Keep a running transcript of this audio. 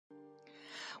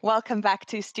Welcome back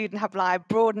to Student Hub Live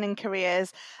Broadening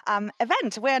Careers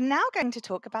event. We're now going to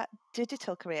talk about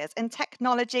digital careers in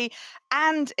technology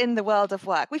and in the world of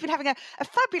work. We've been having a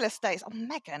fabulous day. Oh,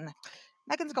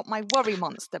 Megan's got my worry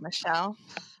monster, Michelle.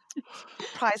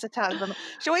 Prize Italian.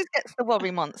 She always gets the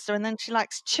worry monster and then she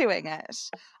likes chewing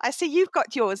it. I see you've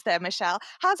got yours there, Michelle.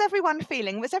 How's everyone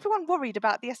feeling? Was everyone worried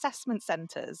about the assessment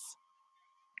centres?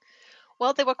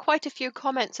 Well, there were quite a few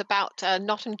comments about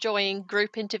not enjoying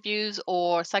group interviews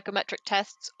or psychometric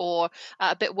tests, or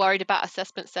a bit worried about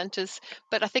assessment centres.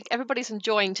 But I think everybody's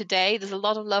enjoying today. There's a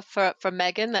lot of love for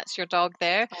Megan, that's your dog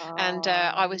there. And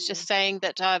I was just saying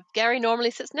that Gary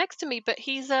normally sits next to me, but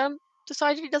he's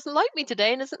decided he doesn't like me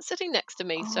today and isn't sitting next to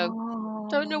me. So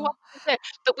don't know what to do.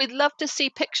 But we'd love to see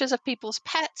pictures of people's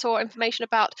pets or information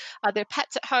about their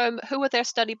pets at home. Who are their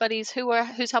study buddies?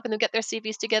 Who's helping them get their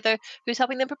CVs together? Who's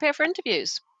helping them prepare for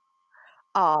interviews?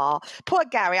 Ah, poor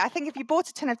Gary. I think if you bought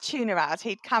a tin of tuna out,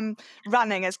 he'd come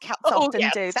running as cats often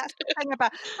Yes. do. That's the thing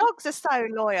about dogs are so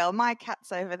loyal. My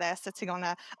cat's over there sitting on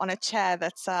a chair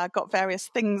that's got various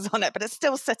things on it, but it's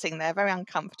still sitting there very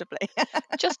uncomfortably.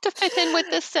 Just to fit in with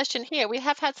this session here, we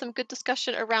have had some good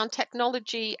discussion around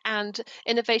technology and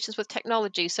innovations with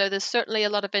technology. So there's certainly a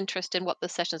lot of interest in what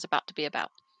this session is about to be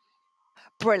about.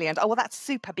 Brilliant. Oh, well, that's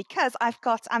super because I've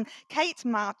got Kate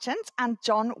Marchant and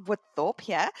John Woodthorpe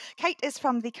here. Kate is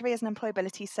from the Careers and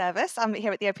Employability Service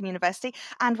here at the Open University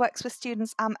and works with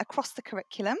students across the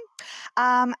curriculum.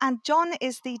 And John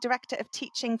is the Director of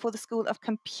Teaching for the School of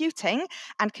Computing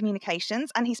and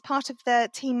Communications, and he's part of the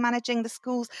team managing the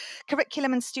school's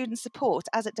curriculum and student support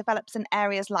as it develops in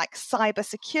areas like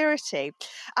cybersecurity.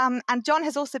 And John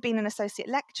has also been an Associate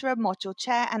Lecturer, Module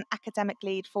Chair and Academic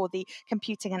Lead for the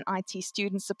Computing and IT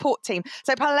Student Support Team.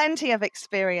 So plenty of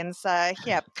experience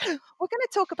here. We're going to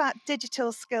talk about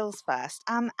digital skills first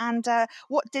and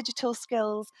what digital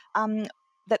skills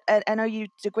that an OU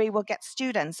degree will get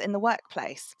students in the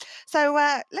workplace.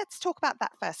 So let's talk about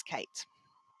that first, Kate.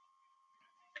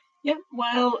 Yeah,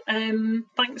 well,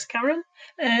 thanks, Karen.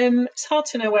 It's hard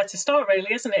to know where to start,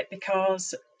 really, isn't it?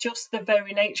 Because just the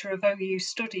very nature of OU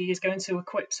study is going to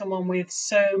equip someone with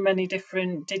so many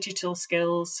different digital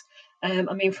skills.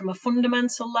 I mean, from a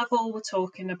fundamental level, we're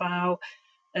talking about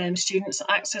students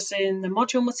accessing the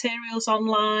module materials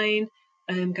online,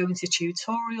 going to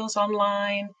tutorials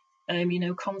online,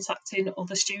 contacting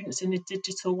other students in a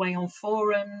digital way on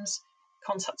forums,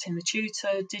 contacting the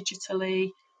tutor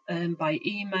digitally, by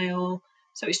email.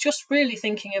 So it's just really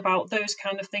thinking about those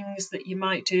kind of things that you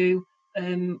might do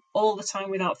all the time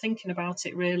without thinking about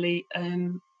it, really.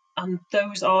 And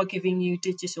those are giving you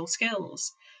digital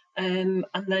skills. And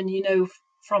then,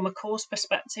 from a course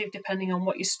perspective, depending on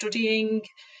what you're studying,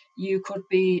 you could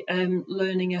be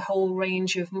learning a whole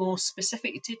range of more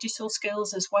specific digital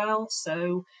skills as well.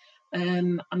 So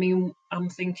I'm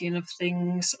thinking of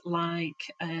things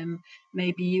like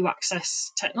maybe you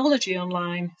access technology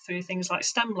online through things like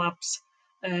STEM labs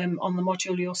on the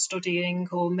module you're studying,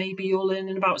 or maybe you're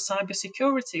learning about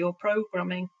cybersecurity or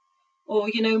programming, or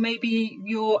maybe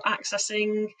you're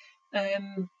accessing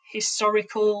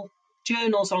historical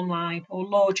journals online or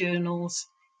law journals.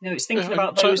 It's thinking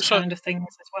about those kind of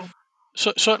things as well.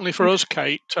 So certainly for us,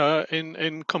 Kate,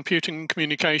 in computing and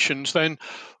communications, then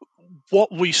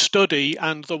what we study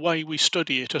and the way we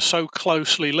study it are so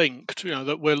closely linked,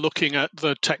 that we're looking at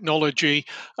the technology,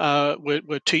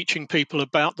 we're teaching people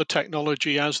about the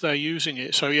technology as they're using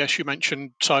it. So yes, you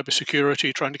mentioned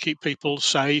cybersecurity, trying to keep people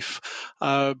safe,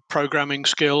 programming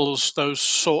skills, those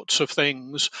sorts of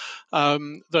things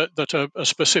that are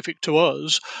specific to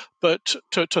us, but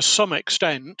to some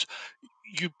extent,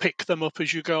 you pick them up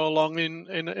as you go along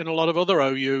in a lot of other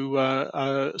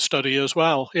OU study as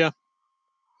well. Yeah.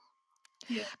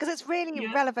 Because it's really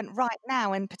relevant right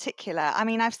now in particular. I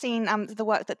mean, I've seen the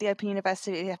work that the Open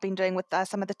University have been doing with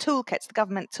some of the toolkits, the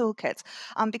government toolkits,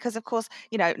 because of course,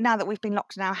 now that we've been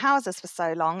locked in our houses for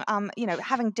so long,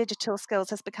 having digital skills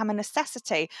has become a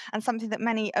necessity and something that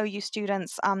many OU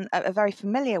students are very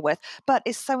familiar with, but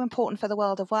is so important for the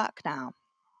world of work now.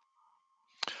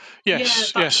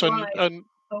 Yes, right. and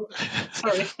oh,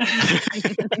 sorry.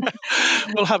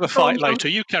 We'll have a fight later.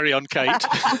 You carry on, Kate.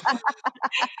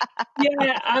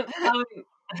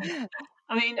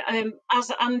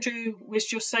 As Andrew was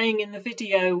just saying in the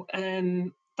video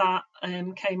that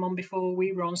came on before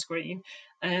we were on screen,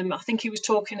 I think he was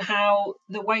talking how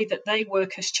the way that they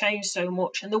work has changed so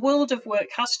much, and the world of work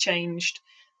has changed.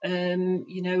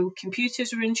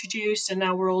 Computers were introduced, and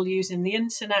now we're all using the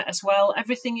internet as well.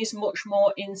 Everything is much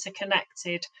more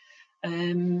interconnected.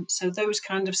 So those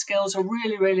kind of skills are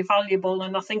really, really valuable.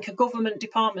 And I think a government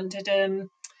department did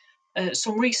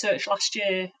some research last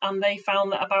year, and they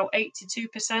found that about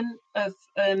 82% of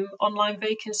online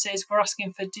vacancies were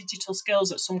asking for digital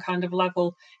skills at some kind of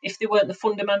level. If they weren't the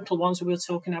fundamental ones we were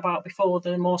talking about before,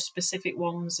 the more specific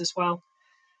ones as well.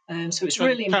 So it's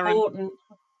really important.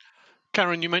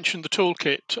 Karen, you mentioned the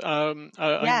toolkit.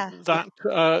 Yeah.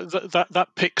 That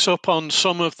picks up on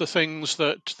some of the things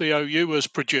that the OU has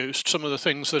produced, some of the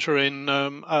things that are in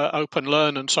Open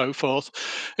Learn and so forth,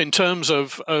 in terms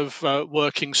of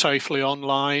working safely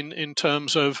online, in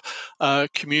terms of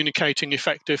communicating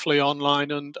effectively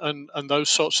online, and those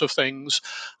sorts of things,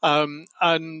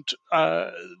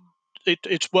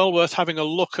 It's well worth having a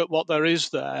look at what there is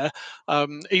there.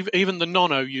 Even the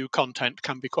non-OU content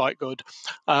can be quite good,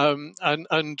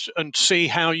 and see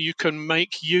how you can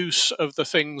make use of the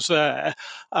things there,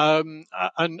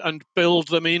 and build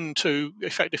them into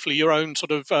effectively your own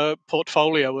sort of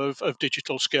portfolio of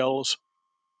digital skills.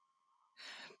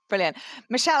 Brilliant.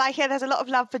 Michelle, I hear there's a lot of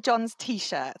love for John's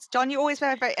t-shirts. John, you always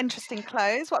wear very interesting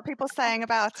clothes. What are people saying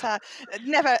about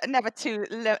never too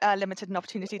limited an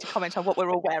opportunity to comment on what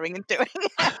we're all wearing and doing?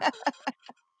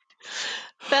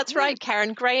 That's right,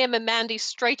 Karen. Graham and Mandy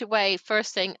straight away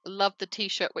first saying, love the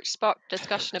t-shirt, which sparked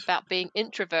discussion about being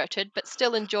introverted, but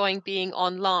still enjoying being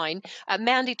online.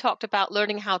 Mandy talked about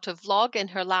learning how to vlog in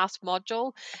her last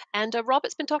module. And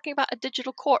Robert's been talking about a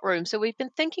digital courtroom. So we've been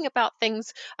thinking about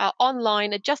things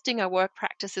online, adjusting our work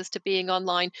practices to being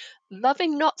online,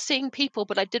 loving not seeing people.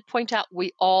 But I did point out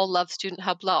we all love Student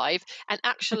Hub Live. And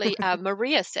actually,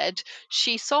 Maria said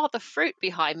she saw the fruit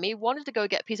behind me, wanted to go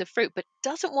get a piece of fruit, but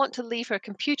doesn't want to leave her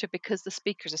computer because the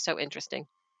speakers are so interesting.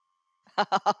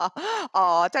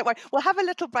 Oh, don't worry. We'll have a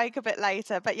little break a bit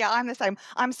later. But yeah, I'm the same.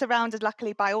 I'm surrounded,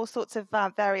 luckily, by all sorts of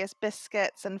various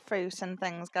biscuits and fruit and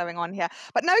things going on here.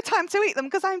 But no time to eat them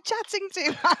because I'm chatting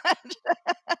too much.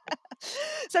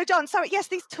 So, John, so yes,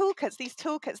 these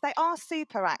toolkits, they are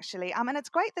super, actually. And it's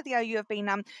great that the OU have been,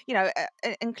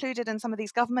 included in some of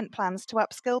these government plans to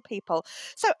upskill people.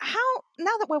 So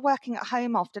now that we're working at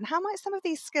home often, how might some of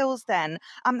these skills then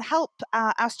help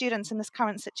our students in this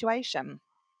current situation?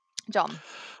 John?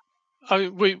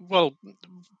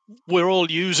 We're all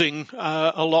using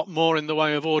a lot more in the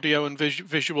way of audio and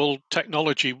visual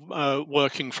technology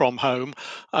working from home.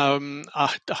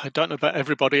 I don't know about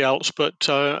everybody else, but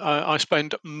I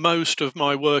spend most of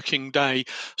my working day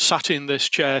sat in this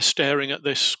chair staring at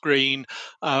this screen,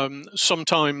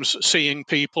 sometimes seeing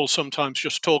people, sometimes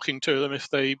just talking to them if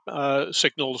the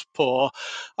signal's poor.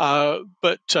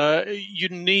 But you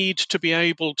need to be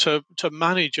able to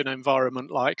manage an environment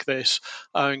like this.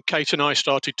 And Kate and I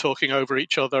started talking over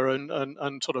each other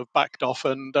and sort of backed off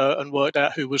and worked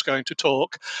out who was going to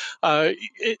talk.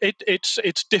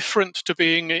 It's different to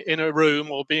being in a room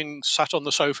or being sat on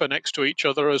the sofa next to each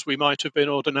other as we might have been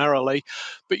ordinarily,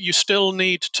 but you still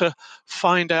need to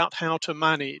find out how to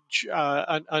manage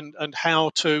and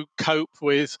how to cope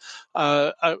with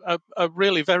a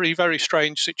really very, very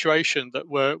strange situation that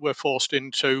we're forced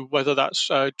into, whether that's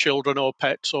children or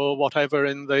pets or whatever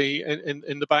in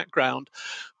the background.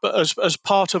 But as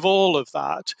part of all of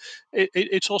that,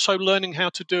 it's also learning how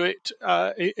to do it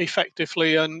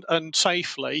effectively and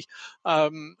safely,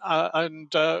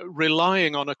 and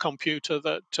relying on a computer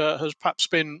that has perhaps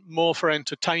been more for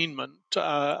entertainment,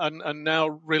 and now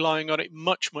relying on it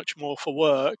much more for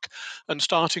work, and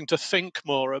starting to think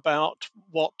more about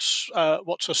what's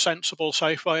a sensible,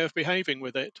 safe way of behaving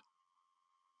with it.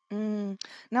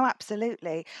 No,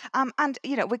 absolutely. And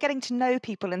we're getting to know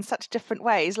people in such different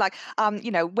ways, like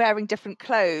wearing different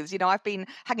clothes. I've been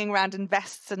hanging around in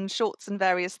vests and shorts and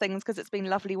various things because it's been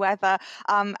lovely weather.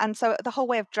 And so the whole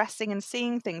way of dressing and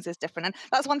seeing things is different. And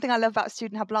that's one thing I love about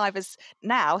Student Hub Live, is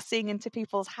now seeing into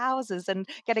people's houses and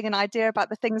getting an idea about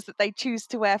the things that they choose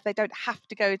to wear if they don't have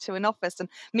to go to an office, and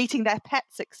meeting their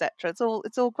pets, etc.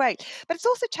 It's all great. But it's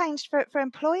also changed for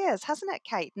employers, hasn't it,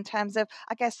 Kate, in terms of,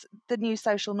 I guess, the new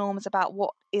social norms about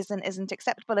what is and isn't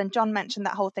acceptable. And John mentioned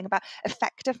that whole thing about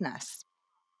effectiveness.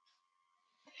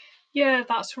 Yeah,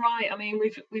 that's right. I mean,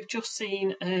 we've just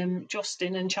seen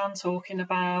Justin and Chan talking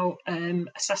about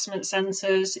assessment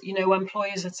centres.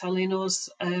 Employers are telling us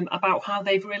about how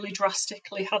they've really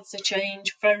drastically had to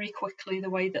change very quickly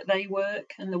the way that they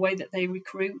work and the way that they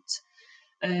recruit.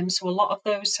 So a lot of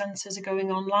those centres are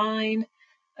going online.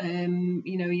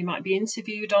 You might be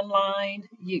interviewed online.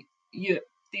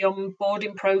 The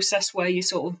onboarding process where you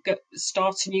sort of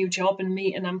start a new job and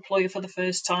meet an employer for the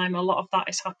first time, a lot of that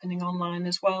is happening online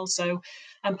as well. So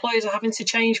employers are having to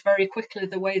change very quickly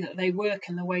the way that they work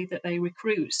and the way that they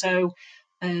recruit. So,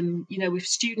 if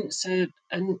students are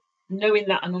knowing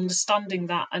that and understanding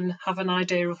that and have an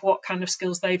idea of what kind of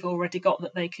skills they've already got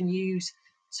that they can use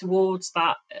towards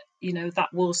that, that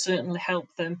will certainly help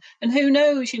them. And who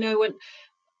knows, when,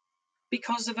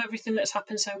 because of everything that's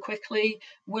happened so quickly,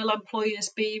 will employers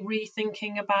be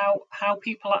rethinking about how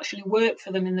people actually work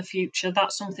for them in the future?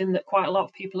 That's something that quite a lot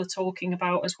of people are talking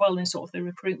about as well in sort of the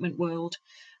recruitment world,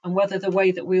 and whether the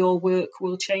way that we all work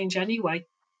will change anyway.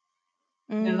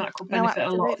 That could No, benefit a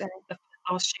lot absolutely. of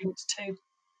our students too.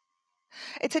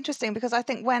 It's interesting because I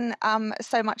think when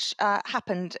so much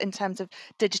happened in terms of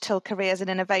digital careers and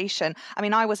innovation, I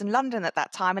mean, I was in London at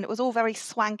that time and it was all very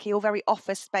swanky, all very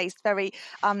office-based, very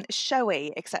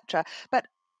showy, etc. But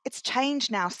it's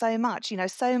changed now so much,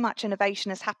 so much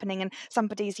innovation is happening in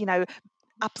somebody's,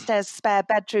 upstairs spare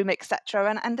bedroom,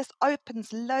 etc. And this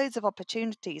opens loads of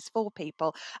opportunities for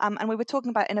people. And we were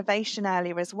talking about innovation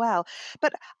earlier as well.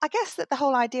 But I guess that the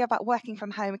whole idea about working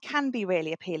from home can be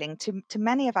really appealing to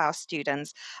many of our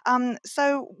students.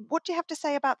 So what do you have to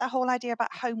say about the whole idea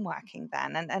about home working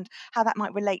then, and how that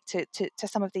might relate to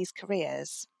some of these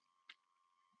careers?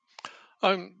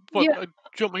 Do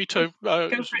you want me to Go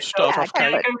for it, start John. off,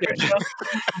 Kate? Go for it, John.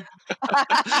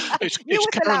 It's You was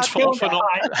Karen's allowed to fault for go.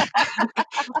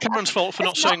 not Karen's fault for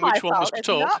not It's not saying my which one was fault. to It's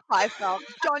talk. not my fault.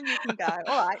 John, you can go.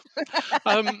 All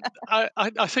right.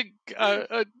 I think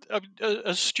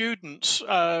as students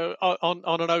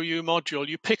on an OU module,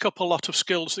 you pick up a lot of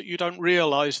skills that you don't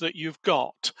realise that you've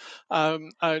got,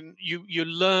 and you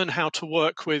learn how to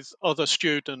work with other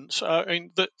students.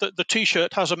 The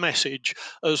T-shirt has a message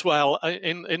as well,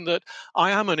 in that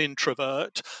I am an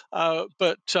introvert,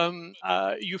 but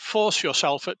you force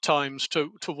yourself at times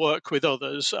to work with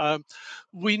others.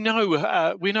 We know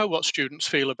what students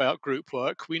feel about group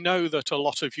work. We know that a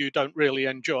lot of you don't really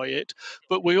enjoy it,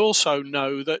 but we also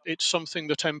know that it's something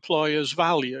that employers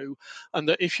value, and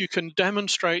that if you can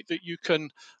demonstrate that you can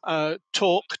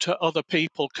talk to other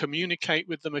people, communicate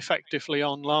with them effectively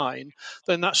online,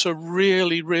 then that's a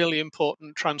really, really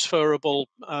important transferable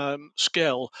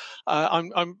skill.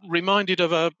 I'm reminded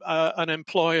of an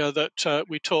employer that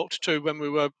we talked to when we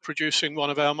were producing one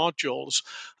of our modules.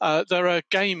 They're a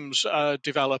games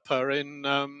developer in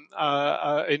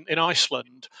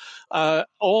Iceland.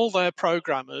 All their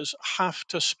programmers have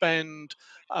to spend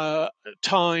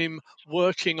time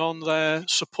working on their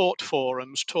support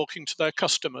forums, talking to their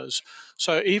customers.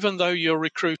 So even though you're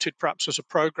recruited perhaps as a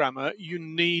programmer, you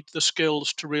need the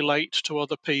skills to relate to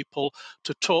other people,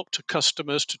 to talk to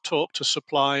customers, to talk to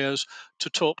suppliers, to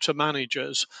talk to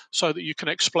managers, so that you can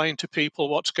explain to people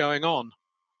what's going on.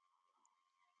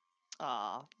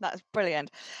 Oh, that's brilliant.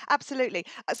 Absolutely.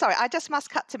 Sorry, I just must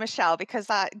cut to Michelle because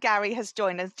Gary has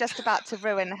joined and is just about to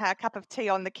ruin her cup of tea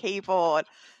on the keyboard.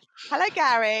 Hello,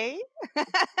 Gary.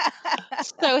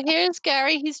 So here's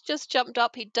Gary. He's just jumped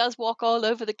up. He does walk all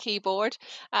over the keyboard.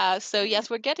 So yes,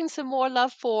 we're getting some more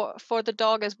love for the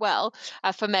dog as well.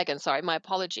 For Megan, sorry, my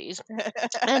apologies.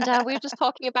 And we were just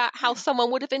talking about how someone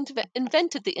would have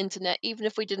invented the internet even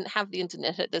if we didn't have the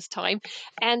internet at this time.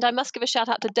 And I must give a shout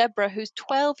out to Deborah, whose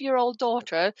 12-year-old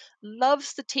daughter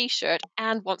loves the T-shirt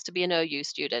and wants to be an OU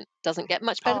student. Doesn't get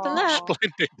much better than that.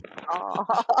 Splendid. Oh,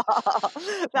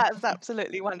 that's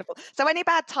absolutely wonderful. So any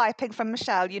bad typing from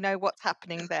Michelle, you know what's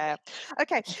happening there.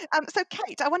 Okay, so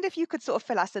Kate, I wonder if you could sort of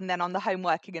fill us in then on the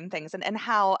homeworking and things, and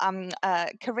how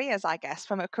careers, I guess,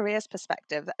 from a careers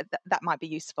perspective, that might be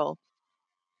useful.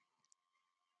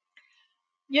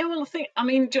 Yeah, well,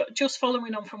 just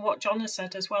following on from what John has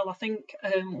said as well, I think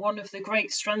one of the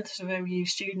great strengths of OU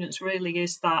students really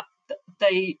is that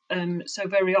they so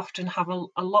very often have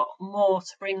a lot more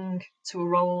to bring to a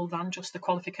role than just the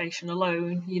qualification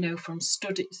alone. From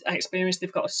study experience,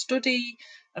 they've got a study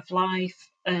of life,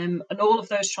 and all of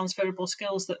those transferable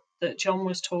skills that John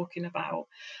was talking about.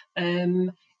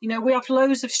 We have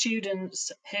loads of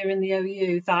students here in the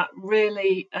OU that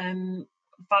really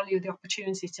value the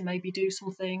opportunity to maybe do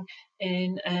something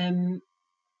in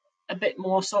a bit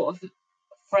more sort of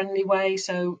friendly way.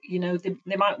 So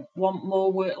they might want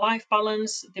more work-life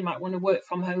balance. They might want to work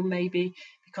from home maybe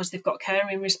because they've got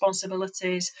caring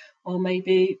responsibilities, or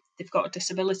maybe they've got a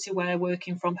disability where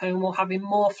working from home or having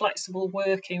more flexible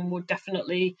working would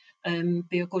definitely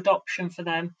be a good option for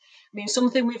them.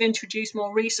 Something we've introduced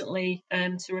more recently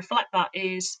to reflect that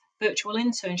is virtual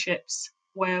internships,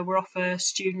 where we offer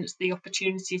students the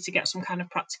opportunity to get some kind of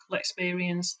practical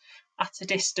experience at a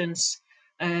distance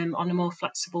on a more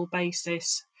flexible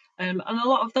basis. And a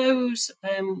lot of those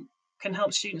can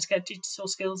help students get digital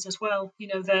skills as well.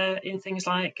 They're in things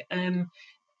like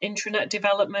intranet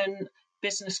development,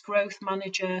 business growth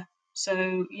manager.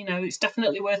 So, it's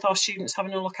definitely worth our students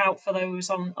having a look out for those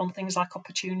on things like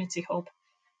Opportunity Hub.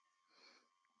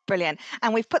 Brilliant.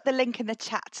 And we've put the link in the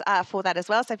chat for that as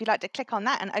well. So if you'd like to click on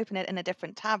that and open it in a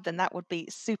different tab, then that would be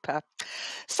super.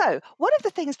 So one of the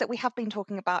things that we have been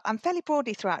talking about, fairly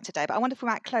broadly throughout today, but I wonder if we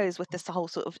might close with this whole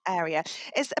sort of area,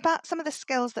 is about some of the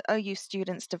skills that OU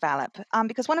students develop.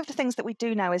 Because one of the things that we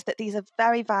do know is that these are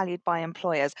very valued by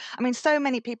employers. I mean, so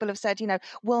many people have said,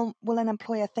 will an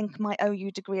employer think my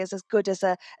OU degree is as good as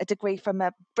a degree from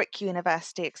a brick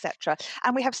university, etc.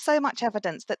 And we have so much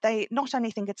evidence that they not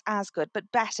only think it's as good,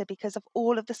 but better because of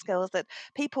all of the skills that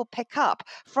people pick up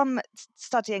from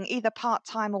studying either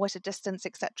part-time or at a distance,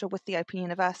 etc., with the Open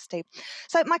University.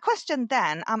 So my question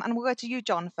then, and we'll go to you,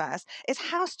 John, first, is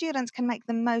how students can make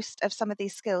the most of some of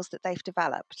these skills that they've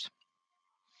developed.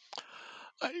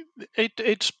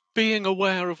 It's being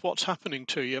aware of what's happening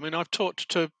to you. I mean, I've talked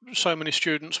to so many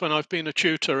students when I've been a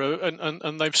tutor,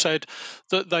 and they've said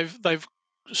that they've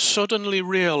suddenly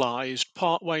realized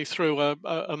partway through a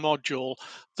module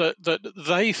that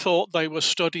they thought they were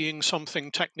studying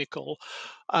something technical,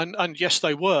 and yes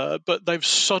they were, but they've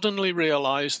suddenly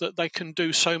realized that they can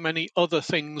do so many other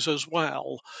things as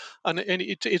well. And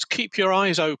it's keep your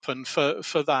eyes open for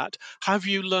that. Have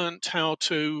you learnt how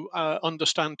to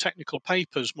understand technical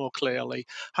papers more clearly?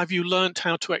 Have you learnt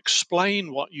how to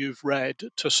explain what you've read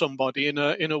to somebody in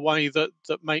a way that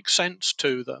makes sense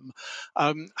to them?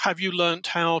 Have you learnt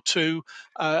how to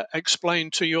explain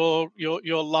to your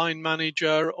line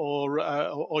manager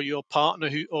or your partner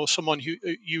or someone who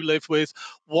you live with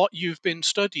what you've been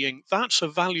studying? That's a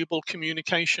valuable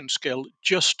communication skill,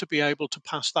 just to be able to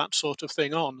pass that sort of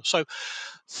thing on. So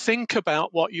think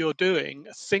about what you're doing,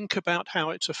 think about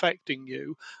how it's affecting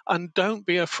you, and don't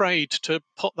be afraid to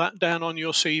put that down on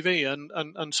your CV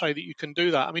and say that you can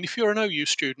do that. I mean, if you're an OU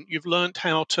student, you've learned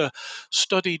how to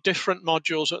study different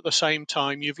modules at the same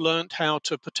time. You've learned how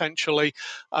to potentially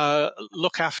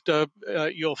look after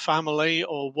your family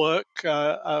or work,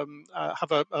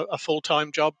 have a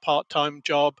full-time job, part-time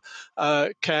job,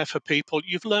 care for people.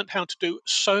 You've learned how to do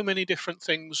so many different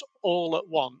things all at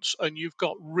once, and you've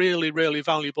got really, really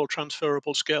valuable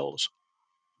transferable skills.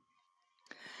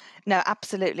 No,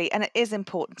 absolutely. And it is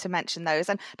important to mention those.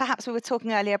 And perhaps we were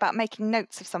talking earlier about making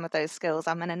notes of some of those skills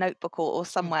in a notebook or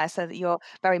somewhere so that you're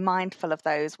very mindful of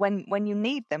those when you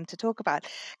need them to talk about.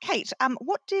 Kate,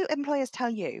 what do employers tell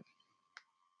you?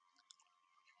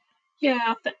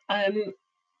 Yeah,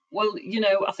 well,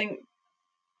 I think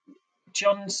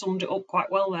John summed it up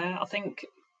quite well there. I think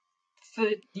for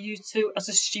you to, as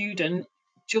a student,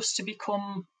 just to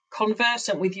become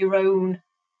conversant with your own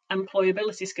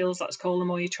employability skills, let's call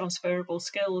them, or your transferable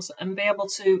skills, and be able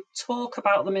to talk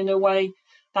about them in a way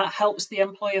that helps the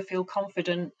employer feel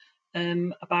confident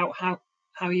about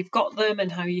how you've got them and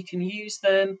how you can use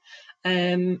them.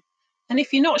 And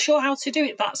if you're not sure how to do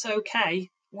it, that's okay.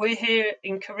 We're here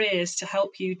in Careers to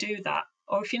help you do that.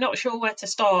 Or if you're not sure where to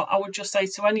start, I would just say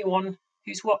to anyone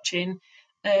who's watching,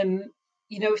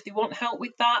 if they want help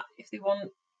with that, if they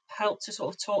want help to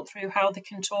sort of talk through how they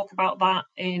can talk about that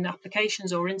in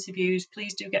applications or interviews,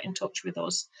 please do get in touch with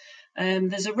us.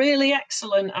 There's a really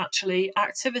excellent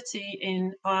activity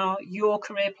in our Your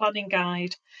Career Planning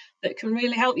Guide that can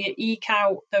really help you eke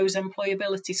out those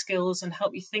employability skills and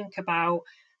help you think about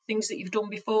things that you've done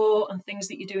before and things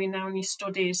that you're doing now in your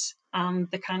studies and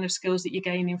the kind of skills that you're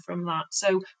gaining from that.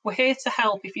 So we're here to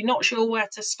help. If you're not sure where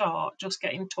to start, just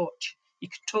get in touch. You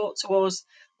can talk to us,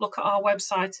 look at our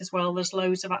website as well. There's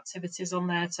loads of activities on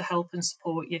there to help and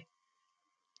support you.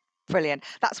 Brilliant.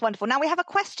 That's wonderful. Now we have a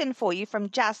question for you from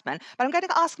Jasmine, but I'm going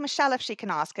to ask Michelle if she can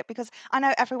ask it because I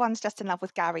know everyone's just in love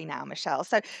with Gary now, Michelle.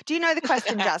 So do you know the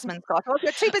question Jasmine's got? Or if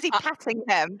you're too busy patting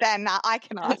him, then I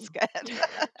can ask it.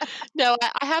 No,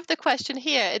 I have the question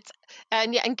here.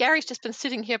 And Gary's just been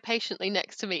sitting here patiently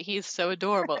next to me. He's so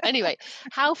adorable. Anyway,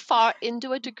 how far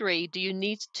into a degree do you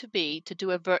need to be to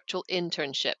do a virtual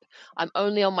internship? I'm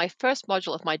only on my first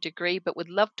module of my degree, but would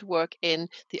love to work in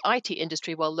the IT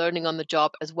industry while learning on the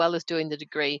job as well as doing the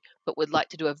degree, but would like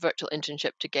to do a virtual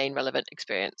internship to gain relevant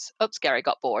experience. Oops, Gary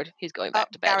got bored. He's going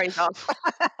back to bed. Gary's off.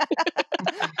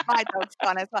 My dog's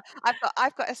gone as well.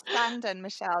 I've got a stand-in,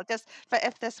 Michelle, just for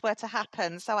if this were to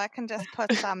happen, so I can just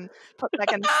put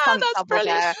Megan's stunt double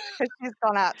brilliant. there because she's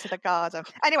gone out to the garden.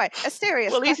 Anyway, a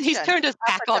serious question. He's turned his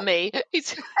back on me.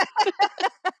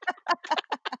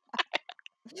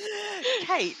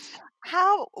 Kate,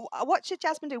 what should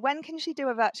Jasmine do? When can she do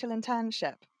a virtual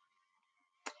internship?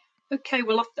 Okay,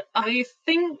 well, I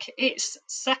think it's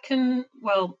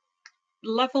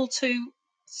level 2,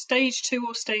 stage 2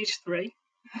 or stage 3.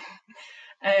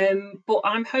 But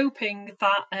I'm hoping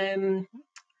that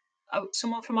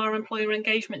someone from our employer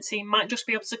engagement team might just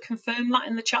be able to confirm that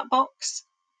in the chat box.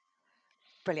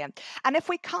 Brilliant. And if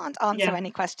we can't answer Yeah.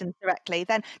 any questions directly,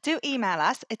 then do email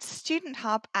us. It's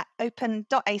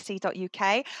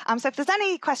studenthub@open.ac.uk. So if there's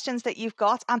any questions that you've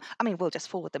got, I mean, we'll just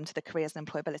forward them to the Careers and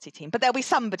Employability team, but there'll be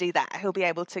somebody there who'll be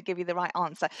able to give you the right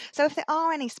answer. So if there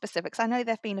are any specifics, I know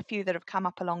there have been a few that have come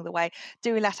up along the way,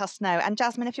 do let us know. And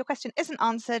Jasmine, if your question isn't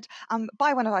answered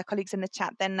by one of our colleagues in the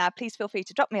chat, then please feel free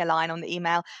to drop me a line on the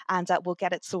email and we'll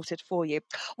get it sorted for you.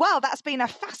 Well, that's been a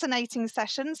fascinating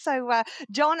session. So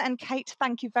John and Kate,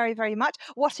 thank you very, very much.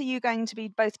 What are you going to be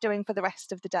both doing for the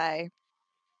rest of the day?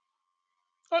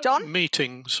 John?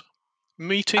 Meetings. Oh.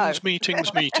 Meetings.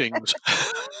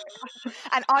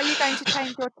 And are you going to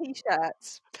change your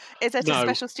T-shirt? Is it a No.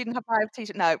 special Student Hub Live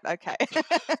T-shirt? No, okay.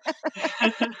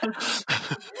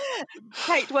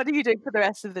 Kate, what are you doing for the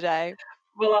rest of the day?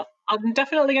 Well, I'm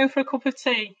definitely going for a cup of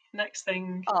tea next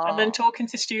thing, and then Oh. talking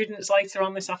to students later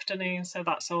on this afternoon, so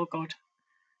that's all good.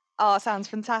 Oh, sounds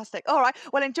fantastic. All right.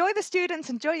 Well, enjoy the students,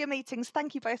 enjoy your meetings.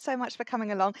 Thank you both so much for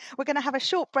coming along. We're going to have a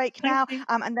short break now, Thank you.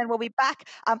 and then we'll be back.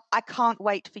 I can't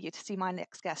wait for you to see my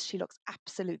next guest. She looks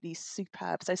absolutely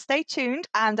superb. So stay tuned,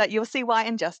 and you'll see why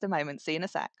in just a moment. See you in a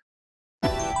sec.